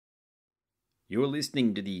You're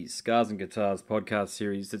listening to the Scars and Guitars podcast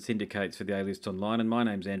series that syndicates for the A-List Online, and my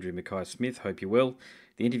name's Andrew Mackay-Smith. Hope you're well.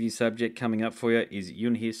 The interview subject coming up for you is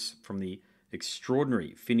Jun-His from the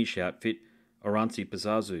extraordinary Finnish outfit Oranssi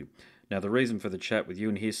Pazuzu. Now, the reason for the chat with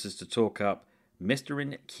Jun-His is to talk up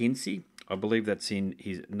Mestarin kynsi. I believe that's in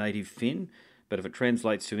his native Finn, but if it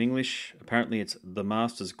translates to English, apparently it's the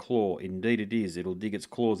Master's Claw. Indeed it is. It'll dig its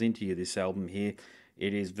claws into you, this album here.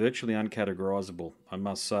 It is virtually uncategorisable, I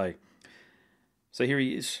must say. So here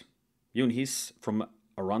he is, Jun-His from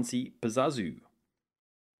Oranssi Pazuzu.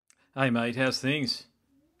 Hey mate, how's things?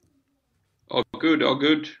 All good, all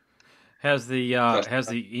good. How's the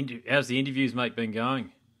interviews, mate, been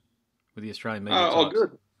going with the Australian media All types?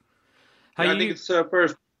 good. Hey, I think it's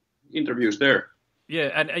first interviews there.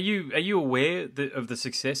 Yeah, and are you aware of the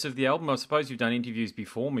success of the album? I suppose you've done interviews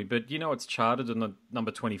before me, but you know it's charted on the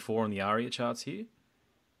number 24 on the ARIA charts here?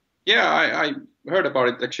 Yeah, I heard about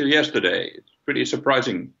it actually yesterday. It's pretty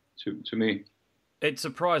surprising to me. It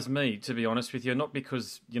surprised me, to be honest with you, not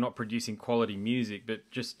because you're not producing quality music,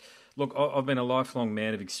 but just, look, I've been a lifelong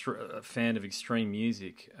fan of extreme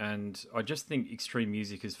music, and I just think extreme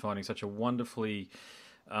music is finding such a wonderfully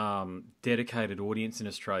dedicated audience in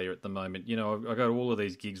Australia at the moment. You know, I go to all of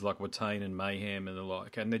these gigs like Watain and Mayhem and the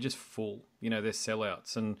like, and they're just full. You know, they're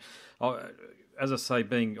sellouts. And as I say,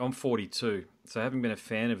 I'm 42, so having been a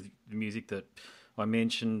fan of the music that I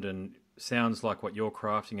mentioned and sounds like what you're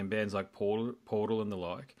crafting and bands like Portal and the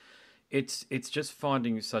like, it's just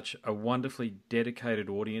finding such a wonderfully dedicated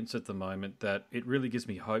audience at the moment that it really gives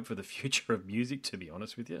me hope for the future of music, to be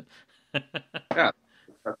honest with you. Yeah,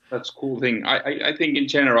 that's a cool thing. I think in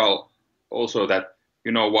general also that,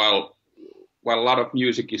 you know, while a lot of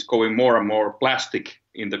music is going more and more plastic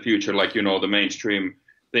in the future, like, you know, the mainstream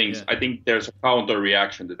things, Yeah. I think there's a counter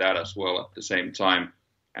reaction to that as well at the same time.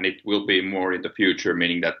 And it will be more in the future,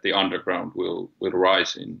 meaning that the underground will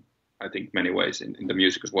rise in, I think, many ways in the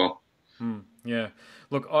music as well. Yeah.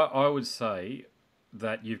 Look, I would say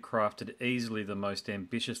that you've crafted easily the most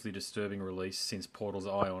ambitiously disturbing release since Portal's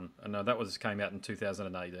Ion. And that came out in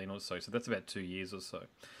 2018 or so that's about 2 years or so.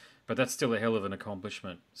 But that's still a hell of an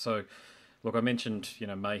accomplishment. So, look, I mentioned, you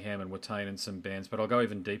know, Mayhem and Watain and some bands, but I'll go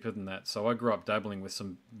even deeper than that. So I grew up dabbling with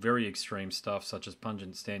some very extreme stuff, such as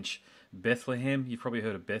Pungent Stench, Bethlehem. You've probably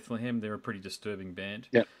heard of Bethlehem. They're a pretty disturbing band.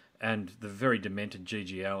 Yeah. And the very demented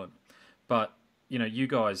G.G. Allen. But, you know, you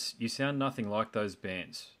guys, you sound nothing like those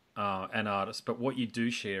bands and artists, but what you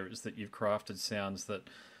do share is that you've crafted sounds that,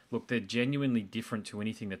 look, they're genuinely different to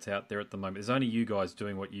anything that's out there at the moment. There's only you guys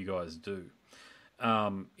doing what you guys do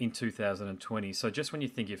in 2020. So just when you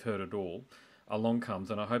think you've heard it all, along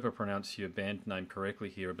comes, and I hope I pronounce your band name correctly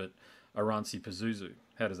here, but Oranssi Pazuzu.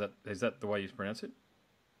 Is that the way you pronounce it?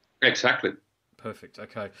 Exactly. Perfect.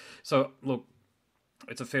 Okay. So, look,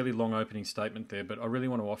 it's a fairly long opening statement there, but I really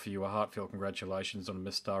want to offer you a heartfelt congratulations on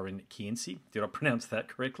Mestarin kynsi. Did I pronounce that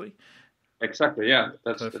correctly? Exactly. Yeah,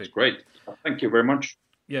 that's great. Thank you very much.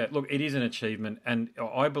 Yeah, look, it is an achievement, and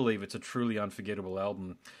I believe it's a truly unforgettable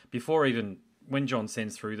album. When John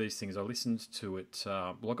sends through these things, I listened to it.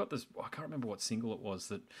 I got this. I can't remember what single it was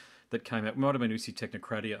that came out. It might have been Usi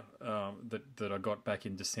Technocratia that I got back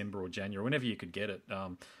in December or January, whenever you could get it.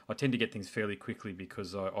 I tend to get things fairly quickly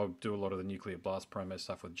because I do a lot of the Nuclear Blast promo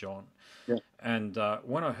stuff with John. Yeah. And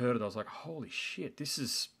when I heard it, I was like, holy shit,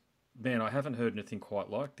 man, I haven't heard anything quite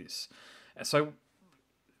like this. So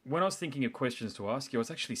when I was thinking of questions to ask you, I was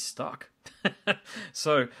actually stuck.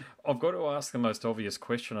 So I've got to ask the most obvious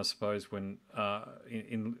question, I suppose, when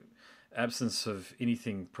in absence of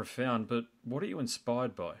anything profound, but what are you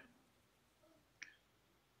inspired by?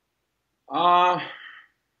 I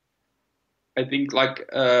think, like,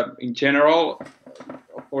 in general,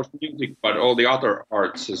 of course, music, but all the other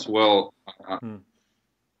arts as well.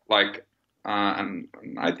 Like, and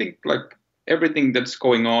I think, like, everything that's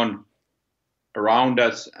going on around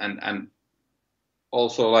us, and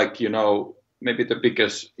also, like, you know, maybe the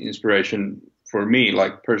biggest inspiration for me,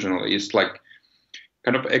 like, personally, is like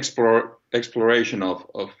kind of exploration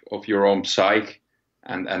of your own psyche,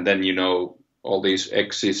 and then, you know, all these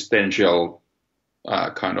existential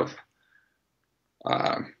kind of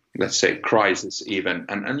let's say crisis even,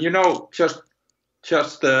 and you know, just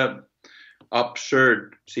the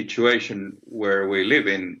absurd situation where we live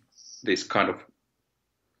in, this kind of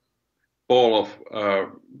ball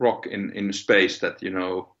of rock in space, that, you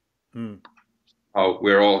know, how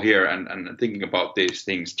we're all here and thinking about these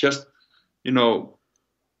things. Just, you know,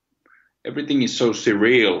 everything is so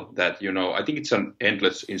surreal that, you know, I think it's an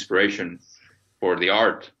endless inspiration for the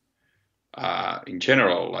art in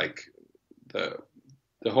general, like the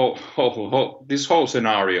whole this whole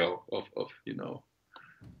scenario of, you know,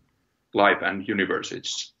 life and universe.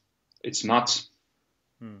 It's nuts.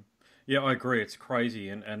 Yeah, I agree. It's crazy,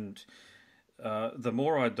 and the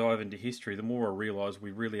more I dive into history, the more I realise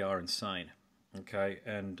we really are insane. Okay,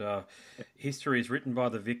 and history is written by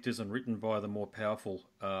the victors and written by the more powerful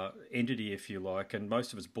entity, if you like, and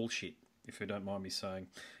most of it's bullshit, if you don't mind me saying.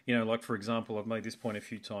 You know, like for example, I've made this point a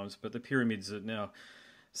few times, but the pyramids are now.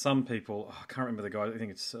 Some people, I can't remember the guy. I think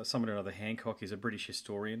it's someone or another. Hancock. He's a British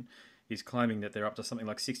historian. He's claiming that they're up to something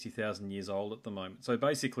like 60,000 years old at the moment. So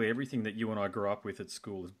basically, everything that you and I grew up with at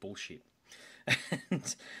school is bullshit.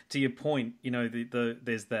 And to your point, you know,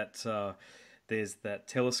 there's that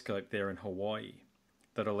telescope there in Hawaii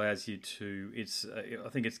that allows you to. It's I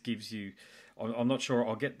think it gives you. I'm not sure.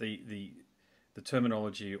 I'll get the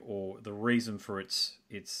terminology or the reason for its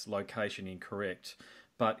location incorrect,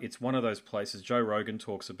 but it's one of those places. Joe Rogan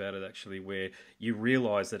talks about it actually, where you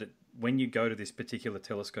realise that when you go to this particular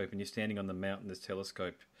telescope and you're standing on the mountain this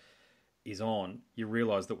telescope is on, you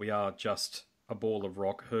realise that we are just a ball of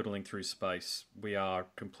rock hurtling through space. We are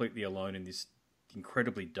completely alone in this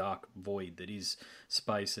incredibly dark void that is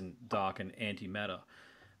space and dark and antimatter.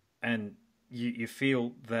 And you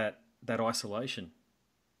feel that isolation.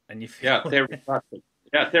 And you feel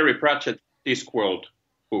Terry Pratchett Discworld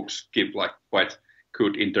books give like quite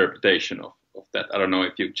good interpretation of that. I don't know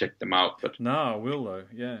if you check them out, but no, I will though.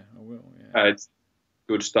 Yeah, I will. Yeah, it's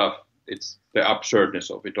good stuff. It's the absurdness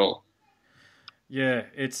of it all. Yeah,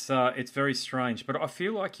 it's very strange, but I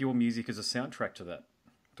feel like your music is a soundtrack to that,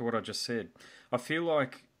 to what I just said. I feel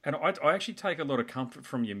like, and I actually take a lot of comfort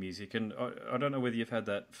from your music, and I don't know whether you've had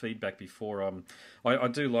that feedback before. I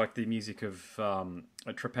do like the music of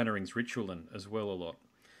Trepannering's Ritualin as well a lot.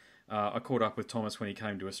 I caught up with Thomas when he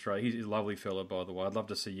came to Australia. He's a lovely fella, by the way. I'd love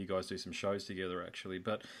to see you guys do some shows together, actually.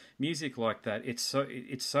 But music like that, it's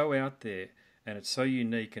so out there, and it's so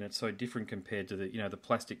unique, and it's so different compared to the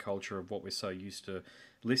plastic culture of what we're so used to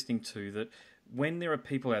listening to, that when there are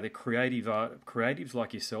people out there, creatives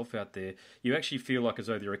like yourself out there, you actually feel like as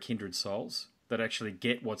though there are kindred souls that actually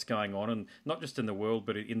get what's going on, and not just in the world,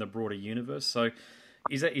 but in the broader universe. So,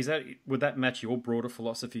 would that match your broader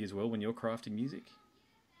philosophy as well when you're crafting music?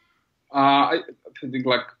 I think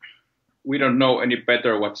like we don't know any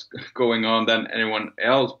better what's going on than anyone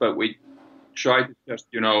else, but we try to just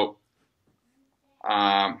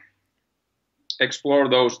explore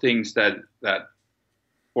those things that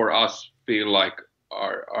for us feel like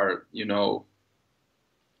are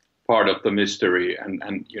part of the mystery, and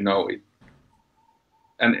it,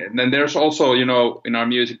 and then there's also in our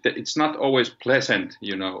music that it's not always pleasant,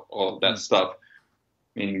 all that stuff,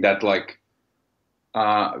 meaning that like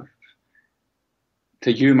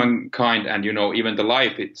the humankind and even the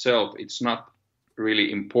life itself, it's not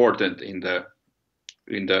really important in the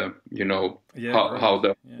how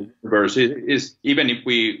the universe is, even if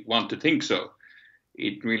we want to think so.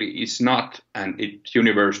 It really is not, and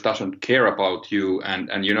universe doesn't care about you, and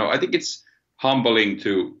I think it's humbling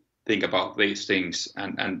to think about these things,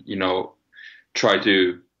 and try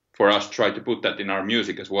to put that in our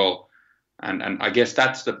music as well. And I guess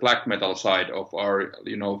that's the black metal side of our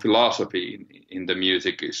philosophy in the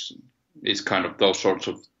music, is kind of those sorts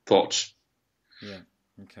of thoughts. Yeah.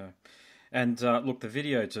 Okay. And look, the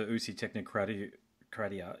video to Uusi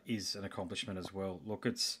Technocratia is an accomplishment as well. Look,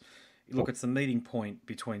 it's the meeting point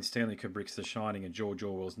between Stanley Kubrick's The Shining and George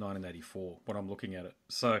Orwell's 1984, when I'm looking at it.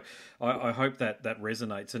 So I hope that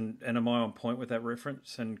resonates. And am I on point with that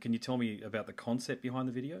reference? And can you tell me about the concept behind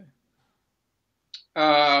the video?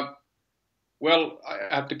 Well,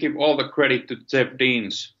 I have to give all the credit to Jeff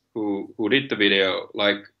Deans, who did the video.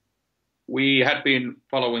 Like, we had been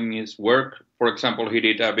following his work. For example, he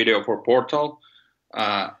did a video for Portal,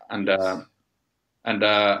 and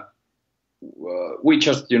we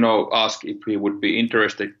just asked if he would be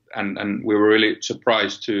interested, and we were really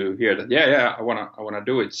surprised to hear that. Yeah, I wanna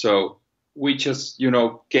do it. So we just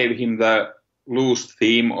gave him the loose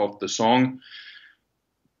theme of the song,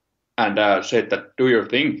 and said that do your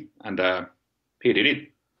thing, and he did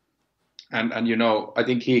it. And I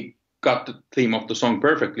think he got the theme of the song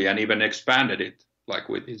perfectly, and even expanded it like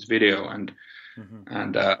with his video, and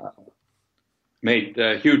made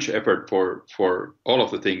a huge effort for all of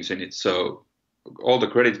the things in it. So all the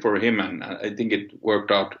credit for him, and I think it worked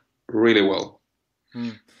out really well.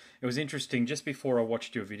 It was interesting. Just before I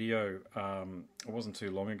watched your video, it wasn't too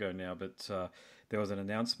long ago now, but there was an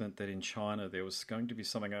announcement that in China there was going to be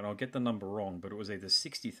something, and I'll get the number wrong, but it was either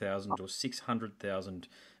 60,000 or 600,000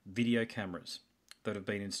 video cameras that have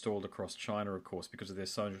been installed across China, of course, because of their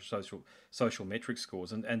social metric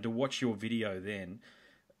scores. And to watch your video then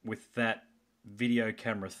with that video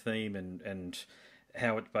camera theme and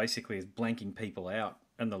how it basically is blanking people out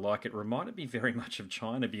and the like, it reminded me very much of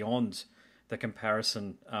China beyond the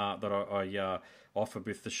comparison that I offered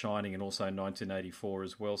with The Shining and also 1984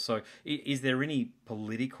 as well. So, is there any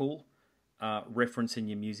political reference in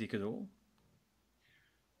your music at all?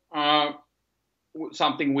 Uh,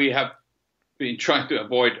 Something we have been trying to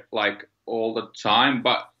avoid like all the time,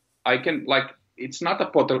 but I can like it's not a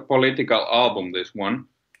political album, this one,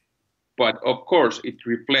 but of course it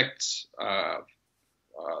reflects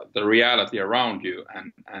the reality around you,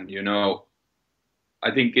 and you know,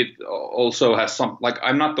 I think it also has some like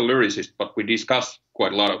I'm not the lyricist, but we discuss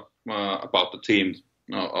quite a lot of about the themes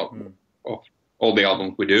of all the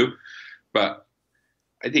albums we do, but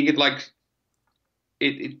I think it like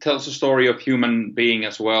it tells a story of human being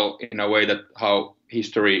as well in a way that how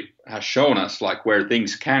history has shown us like where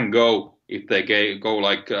things can go if they go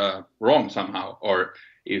like wrong somehow, or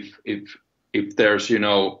if there's you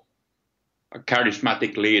know a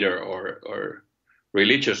charismatic leader or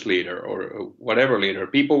religious leader or whatever leader,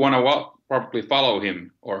 people want to probably follow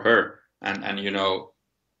him or her, and you know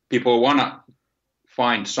people want to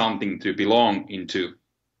find something to belong into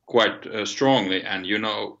quite strongly, and you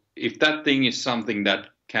know if that thing is something that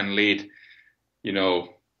can lead, you know,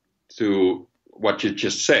 to what you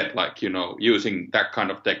just said, like, you know, using that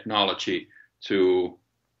kind of technology to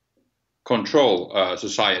control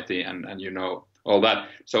society and, you know, all that.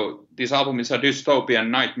 So this album is a dystopian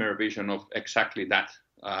nightmare vision of exactly that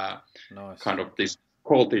Nice. kind of this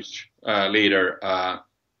cultish leader.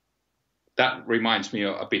 That reminds me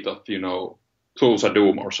a bit of, you know, Tools of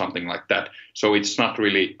Doom or something like that. So it's not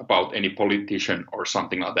really about any politician or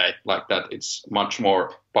something like that. It's much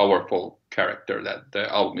more powerful character that the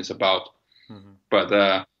album is about. Mm-hmm.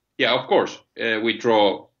 But yeah, of course, we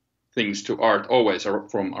draw things to art always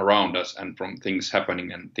from around us and from things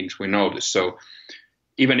happening and things we notice. So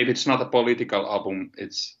even if it's not a political album,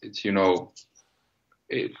 it's you know,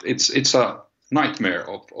 it's a nightmare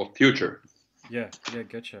of future. Yeah,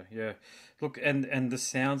 gotcha. Yeah, look, and the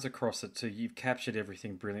sounds across it too. You've captured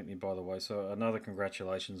everything brilliantly, by the way. So another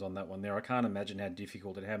congratulations on that one there. I can't imagine how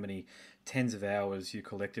difficult and how many tens of hours you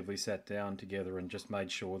collectively sat down together and just made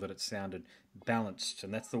sure that it sounded balanced.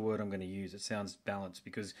 And that's the word I'm going to use. It sounds balanced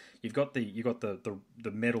because you've got the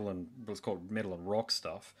metal and what's called metal and rock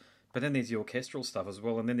stuff, but then there's the orchestral stuff as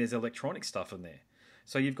well, and then there's electronic stuff in there.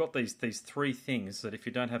 So you've got these three things that if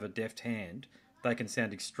you don't have a deft hand, they can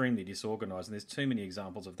sound extremely disorganised, and there's too many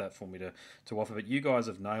examples of that for me to offer. But you guys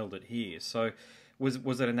have nailed it here. So,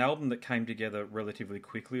 was it an album that came together relatively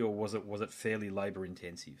quickly, or was it fairly labour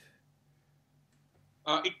intensive?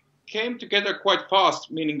 It came together quite fast,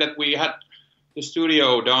 meaning that we had the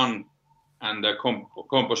studio done and the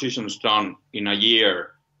compositions done in a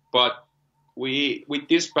year. But with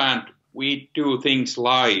this band we do things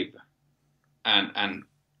live, and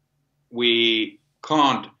we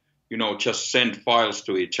can't, you know, just send files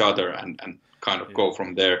to each other and kind of go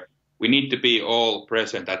from there. We need to be all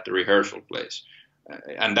present at the rehearsal place.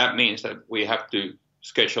 And that means that we have to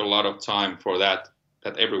schedule a lot of time for that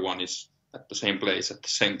everyone is at the same place at the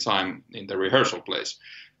same time in the rehearsal place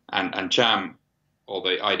and jam all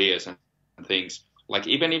the ideas and things. Like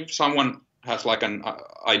even if someone has like an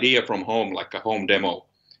idea from home, like a home demo,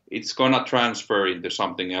 it's going to transfer into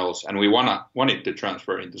something else. And we want it to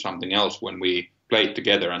transfer into something else when we play it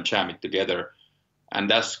together and jam it together. And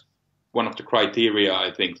that's one of the criteria,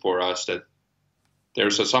 I think, for us, that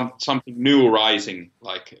there's something new rising,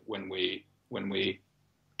 like when we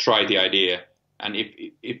try the idea. And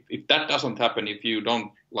if that doesn't happen, if you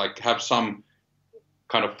don't like have some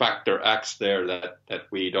kind of factor X there that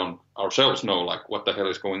we don't ourselves know, like what the hell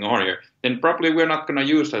is going on here, then probably we're not going to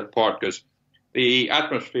use that part, because the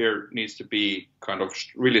atmosphere needs to be kind of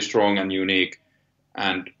really strong and unique,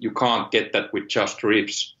 and you can't get that with just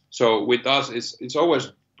riffs. So with us, it's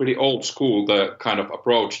always pretty old school, the kind of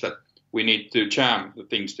approach that we need to jam the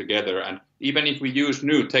things together. And even if we use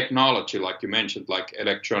new technology, like you mentioned, like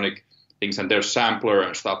electronic things, and there's sampler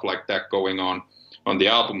and stuff like that going on the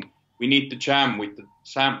album, we need to jam with the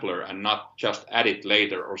sampler and not just add it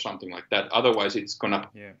later or something like that. Otherwise, it's going to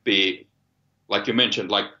be, like you mentioned,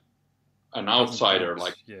 like an outsider,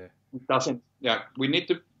 like it doesn't. Yeah, we need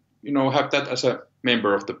to, you know, have that as a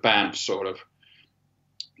member of the band, sort of,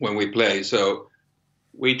 when we play. So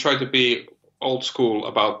we try to be old school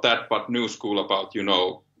about that, but new school about, you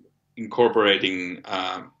know, incorporating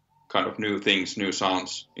kind of new things, new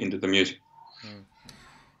sounds into the music.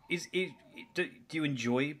 Do you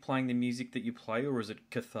enjoy playing the music that you play, or is it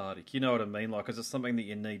cathartic? You know what I mean? Like, is it something that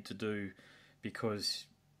you need to do because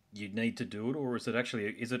you need to do it, or is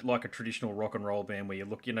it like a traditional rock and roll band where you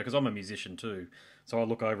look, because I'm a musician too, so I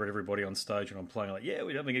look over at everybody on stage and I'm playing like, yeah,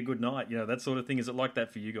 we're having a good night, that sort of thing. Is it like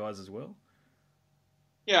that for you guys as well?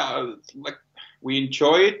 Yeah, like we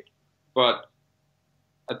enjoy it, but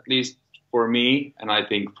at least for me, and I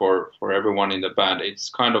think for everyone in the band, it's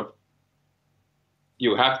kind of,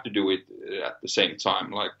 you have to do it at the same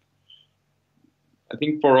time. Like, I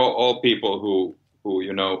think for all people who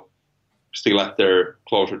still at their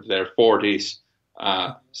closer to their 40s,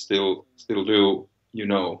 still do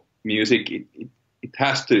music. It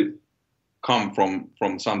has to come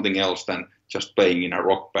from something else than just playing in a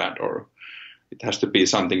rock band, or it has to be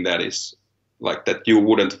something that is like that you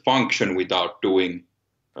wouldn't function without doing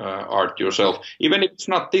art yourself. Even if it's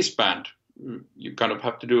not this band, you kind of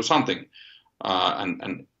have to do something.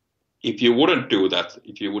 And if you wouldn't do that,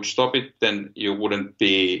 if you would stop it, then you wouldn't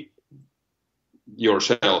be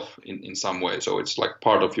yourself in some way. So it's like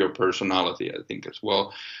part of your personality, I think, as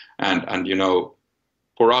well. And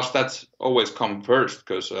for us, that's always come first,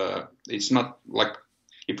 because it's not like,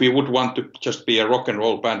 if we would want to just be a rock and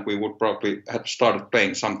roll band, we would probably have started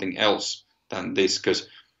playing something else than this, because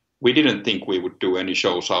we didn't think we would do any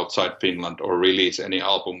shows outside Finland or release any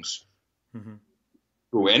albums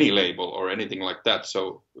through any label or anything like that.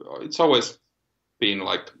 So it's always been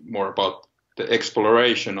like more about the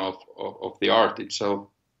exploration of the art itself.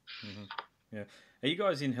 Yeah. Are you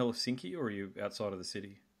guys in Helsinki, or are you outside of the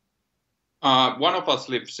city? One of us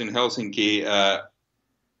lives in Helsinki.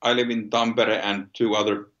 I live in Tampere, and two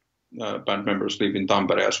other band members live in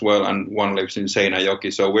Tampere as well, and one lives in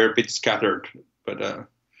Seinäjoki. So we're a bit scattered, but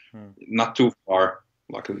not too far,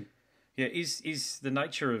 luckily. Yeah, is the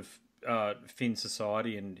nature of Finn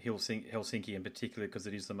society and Helsinki in particular, because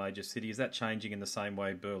it is the major city, is that changing in the same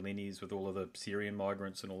way Berlin is, with all of the Syrian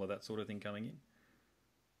migrants and all of that sort of thing coming in?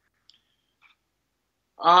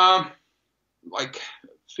 Like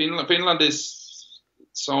Finland it's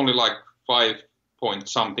only like 5 point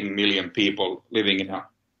something million people living in a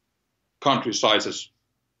country sizes,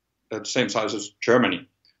 the same size as Germany.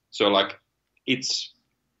 So like it's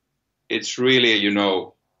really,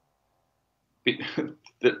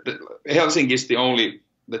 Helsinki is the only,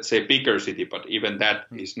 let's say, bigger city, but even that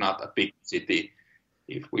is not a big city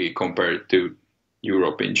if we compare it to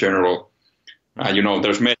Europe in general.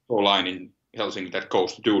 There's metro line in Helsinki that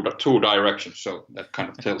goes to two directions, so that kind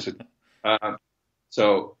of tells it.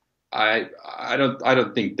 So I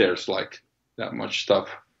don't think there's like that much stuff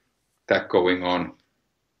that going on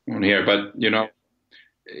here, but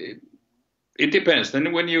it depends.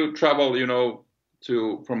 Then when you travel,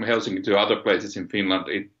 from Helsinki to other places in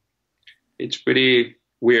Finland, it's pretty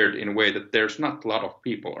weird in a way that there's not a lot of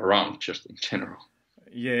people around, just in general.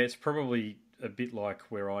 Yeah, it's probably a bit like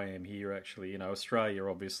where I am here, actually. Australia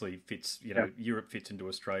obviously fits, Europe fits into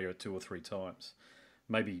Australia 2 or 3 times,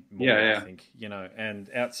 maybe more, I think, and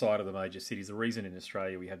outside of the major cities. The reason in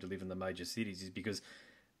Australia we have to live in the major cities is because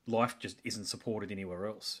life just isn't supported anywhere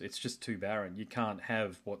else. It's just too barren. You can't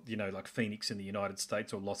have what, like Phoenix in the United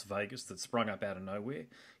States, or Las Vegas that sprung up out of nowhere,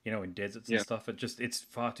 in deserts and stuff. It's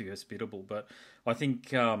far too hospitable. But I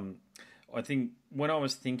think when I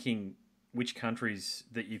was thinking which countries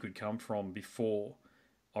that you could come from before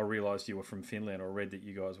I realised you were from Finland, or read that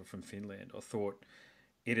you guys were from Finland, I thought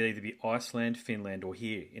it'd either be Iceland, Finland, or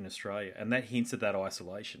here in Australia. And that hints at that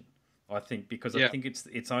isolation, I think, because I think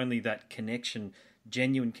it's only that connection,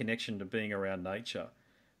 genuine connection to being around nature,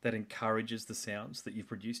 that encourages the sounds that you've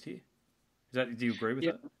produced here. Do you agree with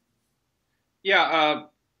that? Yeah,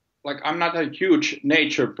 like I'm not a huge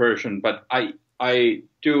nature person, but I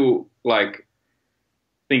do like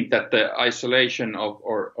think that the isolation of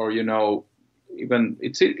or even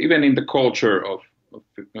in the culture of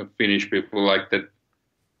Finnish people, like that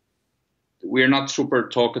we're not super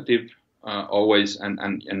talkative always,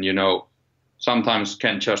 and sometimes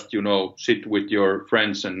can just sit with your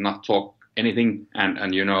friends and not talk anything, and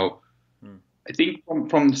I think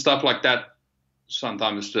from stuff like that,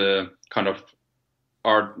 sometimes the kind of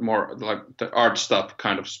art, more like the art stuff,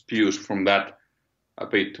 kind of spews from that a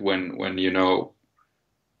bit when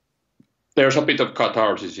there's a bit of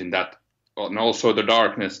catharsis in that, and also the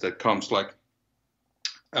darkness that comes, like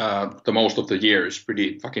the most of the year is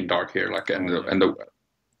pretty fucking dark here, like, and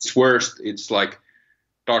it's worst. It's like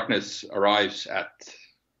darkness arrives at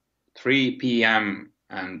 3 p.m.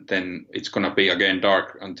 and then it's gonna be again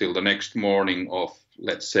dark until the next morning of,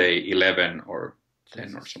 let's say, 11 or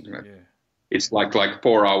 10 or something like that. Yeah. It's like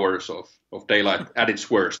 4 hours of daylight at its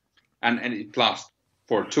worst, and it lasts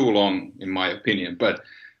for too long, in my opinion. But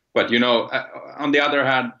on the other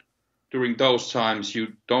hand, during those times,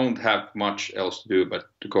 you don't have much else to do but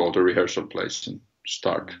to go to rehearsal place and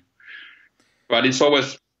start But it's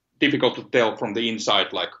always difficult to tell from the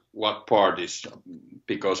inside, like what part is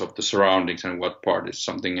because of the surroundings and what part is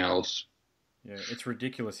something else. Yeah, it's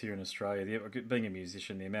ridiculous here in Australia. Being a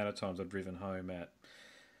musician, the amount of times I've driven home at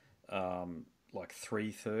like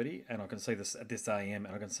 3:30, and I can see this at this AM,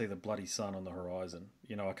 and I can see the bloody sun on the horizon.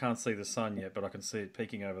 You know, I can't see the sun yet, but I can see it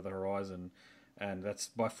peeking over the horizon, and that's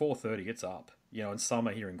by 4:30. It's up. You know, in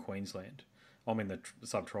summer here in Queensland, I'm in the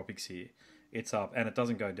subtropics here. It's up, and it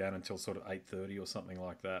doesn't go down until sort of 8:30 or something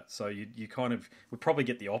like that. So you kind of would probably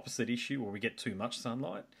get the opposite issue, where we get too much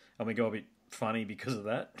sunlight, and we go a bit funny because of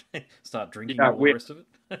that. Start drinking all the rest of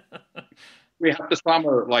it. We have the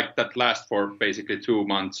summer like that lasts for basically 2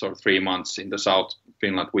 months or 3 months in the South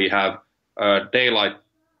Finland. We have daylight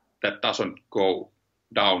that doesn't go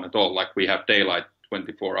down at all. Like we have daylight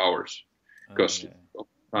 24 hours because of the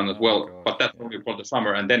sun as well. Gosh, but that's only for the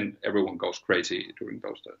summer, and then everyone goes crazy during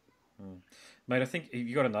those days. Mate, I think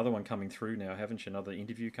you got another one coming through now, haven't you? Another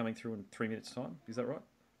interview coming through in 3 minutes' time. Is that right?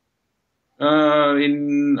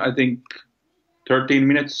 In I think 13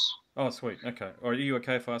 minutes. Oh, sweet. Okay. Are you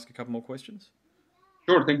okay if I ask a couple more questions?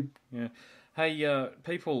 Sure thing. Yeah. Hey,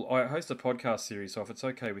 people, I host a podcast series, so if it's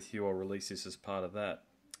okay with you, I'll release this as part of that.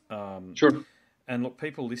 Sure. And look,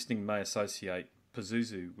 people listening may associate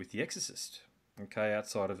Pazuzu with the Exorcist, okay,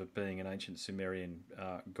 outside of it being an ancient Sumerian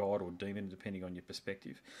god or demon, depending on your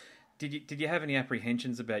perspective. Did you have any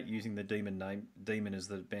apprehensions about using the demon as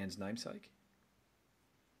the band's namesake?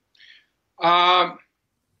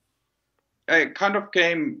 It kind of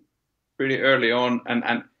came pretty early on,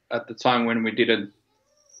 and at the time when we didn't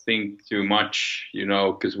think too much, you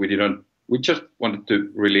know, because we just wanted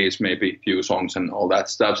to release maybe a few songs and all that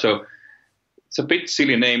stuff. So it's a bit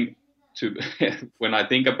silly name to when I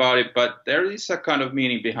think about it, but there is a kind of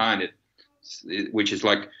meaning behind it, which is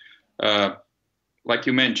like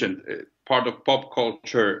you mentioned, part of pop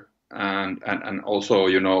culture and also,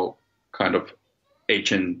 you know, kind of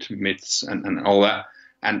ancient myths and all that.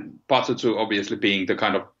 And Pazuzu obviously being the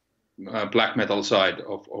kind of black metal side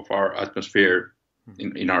of our atmosphere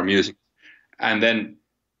in our music. And then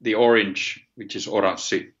the orange, which is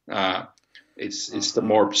Oranssi, it's the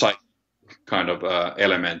more psych kind of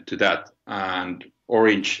element to that. And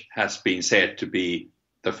orange has been said to be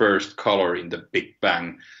the first color in the Big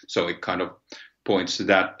Bang. So it kind of points to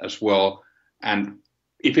that as well. And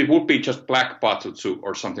if it would be just black Pazuzu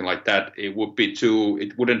or something like that, it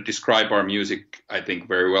wouldn't describe our music, I think,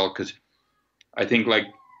 very well, because I think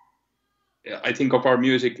of our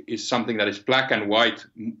music is something that is black and white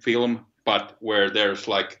film, but where there's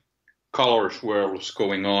like color swirls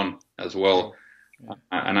going on as well. Yeah.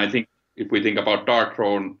 And I think if we think about Dark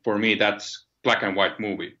Throne, for me, that's black and white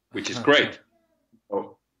movie, which is great.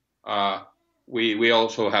 So we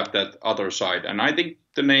also have that other side. And I think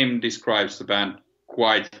the name describes the band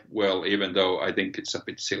quite well, even though I think it's a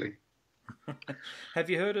bit silly. Have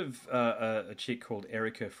you heard of a chick called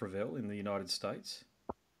Erica Fravel in the United States?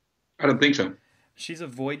 I don't think so. She's a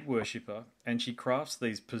void worshipper, and she crafts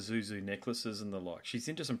these Pazuzu necklaces and the like. She's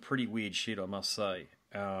into some pretty weird shit, I must say.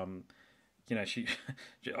 You know,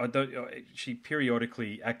 she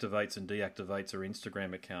periodically activates and deactivates her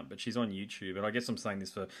Instagram account, but she's on YouTube. And I guess I'm saying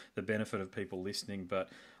this for the benefit of people listening, but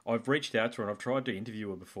I've reached out to her and I've tried to interview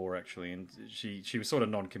her before, actually, and she was sort of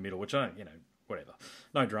non-committal, which whatever,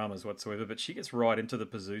 no dramas whatsoever. But she gets right into the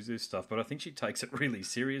Pazuzu stuff, but I think she takes it really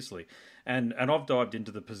seriously. And I've dived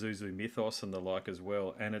into the Pazuzu mythos and the like as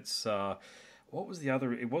well. And it's what was the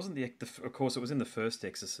other? It wasn't of course, it was in the first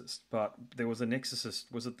Exorcist, but there was an Exorcist.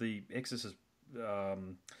 Was it the Exorcist?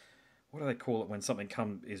 What do they call it when something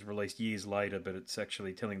is released years later, but it's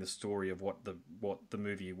actually telling the story of what the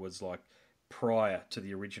movie was like prior to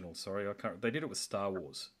the original? Sorry, I can't. They did it with Star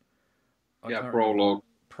Wars. Prologue.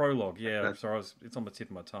 Prologue, yeah. Sorry, it's on the tip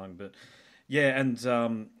of my tongue, but yeah, and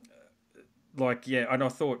and I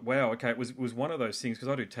thought, wow, okay, it was one of those things, because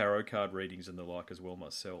I do tarot card readings and the like as well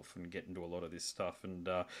myself, and get into a lot of this stuff. And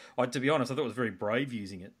to be honest, I thought it was very brave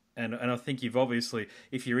using it, and I think you've obviously,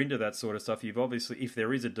 if you're into that sort of stuff, if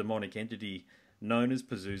there is a demonic entity known as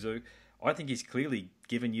Pazuzu, I think he's clearly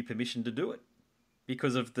given you permission to do it,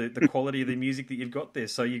 because of the quality of the music that you've got there.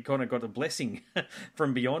 So you kind of got a blessing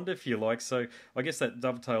from beyond, if you like. So I guess that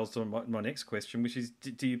dovetails to my next question, which is,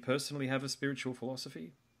 do you personally have a spiritual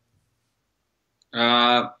philosophy?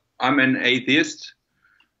 I'm an atheist,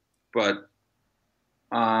 but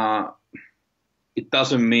it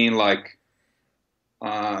doesn't mean like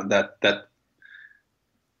that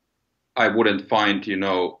I wouldn't find,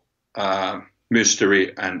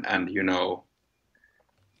 mystery and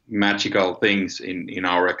magical things in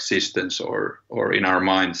our existence or in our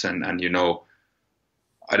minds, and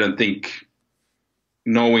I don't think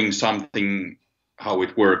knowing something how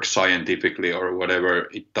it works scientifically or whatever.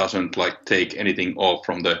 It doesn't like take anything off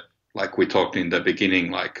from the, like we talked in the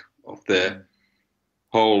beginning, like of the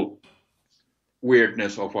whole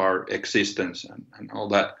weirdness of our existence and all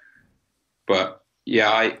that. But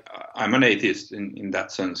yeah, I'm an atheist in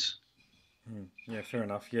that sense. Yeah, fair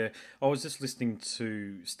enough. Yeah, I was just listening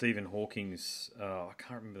to Stephen Hawking's. I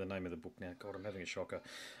can't remember the name of the book now. God, I'm having a shocker.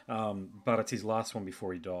 But it's his last one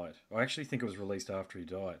before he died. I actually think it was released after he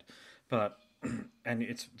died. But and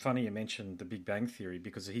it's funny you mentioned the Big Bang Theory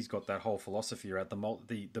because he's got that whole philosophy around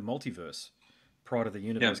the multiverse prior to the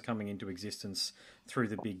universe coming into existence through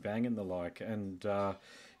the Big Bang and the like. And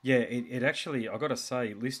yeah, it actually, I got to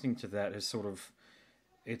say, listening to that has sort of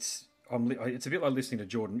it's it's a bit like listening to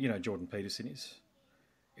Jordan. You know, Jordan Peterson is.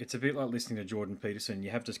 It's a bit like listening to Jordan Peterson.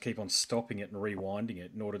 You have to keep on stopping it and rewinding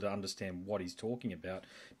it in order to understand what he's talking about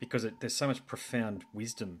because there's so much profound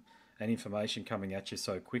wisdom and information coming at you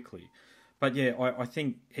so quickly. But yeah, I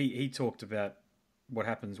think he talked about what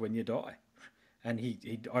happens when you die, and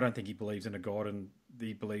I don't think he believes in a god, and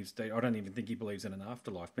I don't even think he believes in an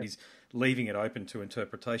afterlife. But he's leaving it open to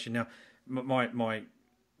interpretation. Now, my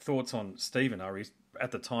thoughts on Stephen are he's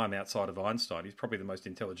at the time outside of Einstein, he's probably the most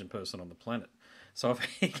intelligent person on the planet. So if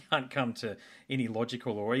he can't come to any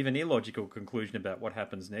logical or even illogical conclusion about what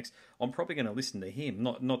happens next, I'm probably going to listen to him.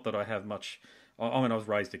 Not that I have much. I mean, I was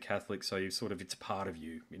raised a Catholic, so it's part of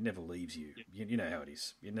you. It never leaves you. You know how it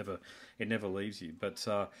is. It never leaves you. But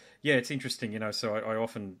yeah, it's interesting, you know. So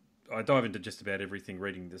I dive into just about everything,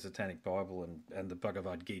 reading the Satanic Bible and the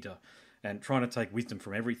Bhagavad Gita, and trying to take wisdom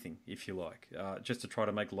from everything, if you like, just to try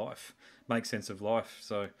to make sense of life.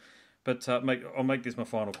 So, but I'll make this my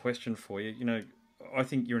final question for you. You know, I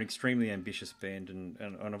think you're an extremely ambitious band,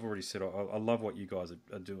 and I've already said I love what you guys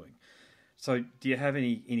are doing. So, do you have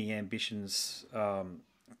any ambitions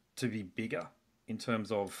to be bigger in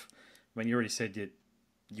terms of? I mean, you already said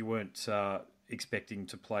you weren't expecting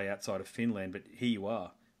to play outside of Finland, but here you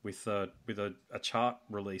are with a chart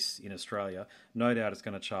release in Australia. No doubt it's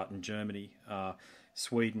going to chart in Germany,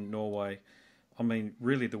 Sweden, Norway. I mean,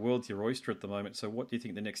 really, the world's your oyster at the moment. So, what do you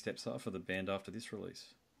think the next steps are for the band after this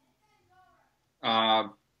release?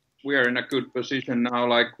 We are in a good position now,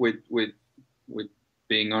 like with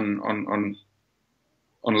being on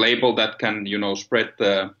label that can, you know, spread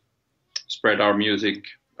our music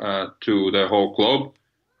to the whole globe.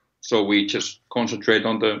 So we just concentrate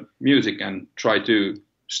on the music and try to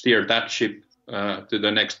steer that ship to the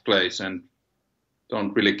next place, and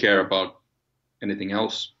don't really care about anything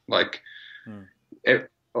else. Like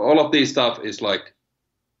all of this stuff is like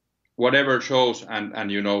whatever shows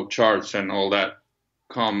and you know charts and all that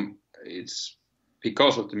come. It's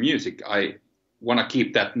because of the music. I want to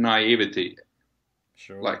keep that naivety,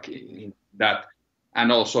 like in that,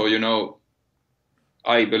 and also, you know,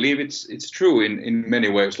 I believe it's true in many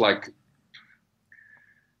ways. Like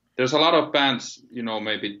there's a lot of bands, you know,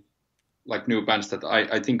 maybe like new bands that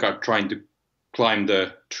I think are trying to climb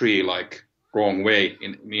the tree like wrong way,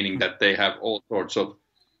 in meaning that they have all sorts of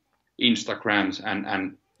Instagrams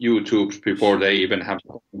and YouTubes before they even have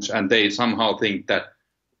songs, and they somehow think that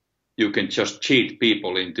you can just cheat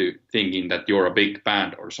people into thinking that you're a big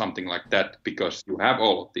band or something like that because you have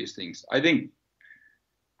all of these things. I think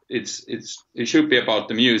it should be about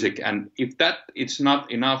the music, and if that it's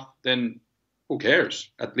not enough, then who cares?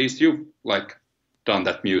 At least you've like done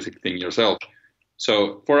that music thing yourself.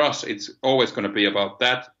 So for us, it's always going to be about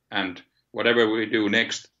that, and whatever we do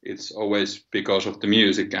next, it's always because of the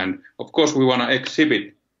music. And of course, we want to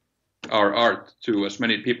exhibit our art to as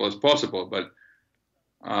many people as possible, but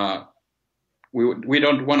we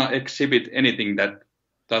don't want to exhibit anything that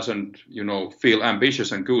doesn't, you know, feel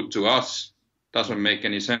ambitious and good to us. Doesn't make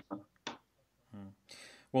any sense.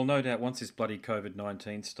 Well, no doubt once this bloody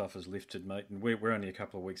COVID-19 stuff is lifted, mate, and we're only a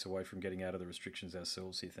couple of weeks away from getting out of the restrictions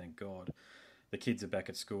ourselves here, thank God. The kids are back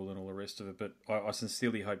at school and all the rest of it, but I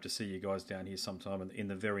sincerely hope to see you guys down here sometime in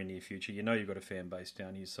the very near future. You know you've got a fan base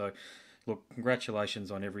down here, so look,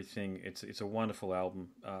 congratulations on everything. It's a wonderful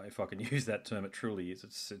album, if I can use that term. It truly is.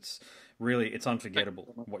 It's really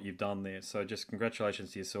unforgettable what you've done there. So just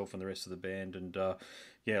congratulations to yourself and the rest of the band, and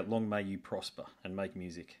yeah, long may you prosper and make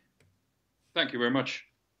music. Thank you very much.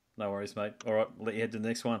 No worries, mate. All right, I'll let you head to the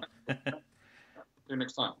next one. See you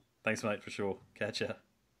next time. Thanks, mate, for sure. Catch ya.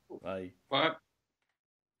 Bye. Bye.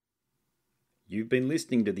 You've been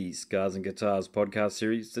listening to the Scars and Guitars podcast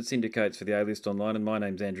series that syndicates for the A-List Online, and my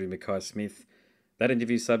name's Andrew Mackay-Smith. That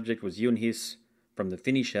interview subject was Jun-His from the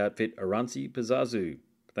Finnish outfit Oranssi Pazuzu.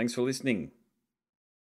 Thanks for listening.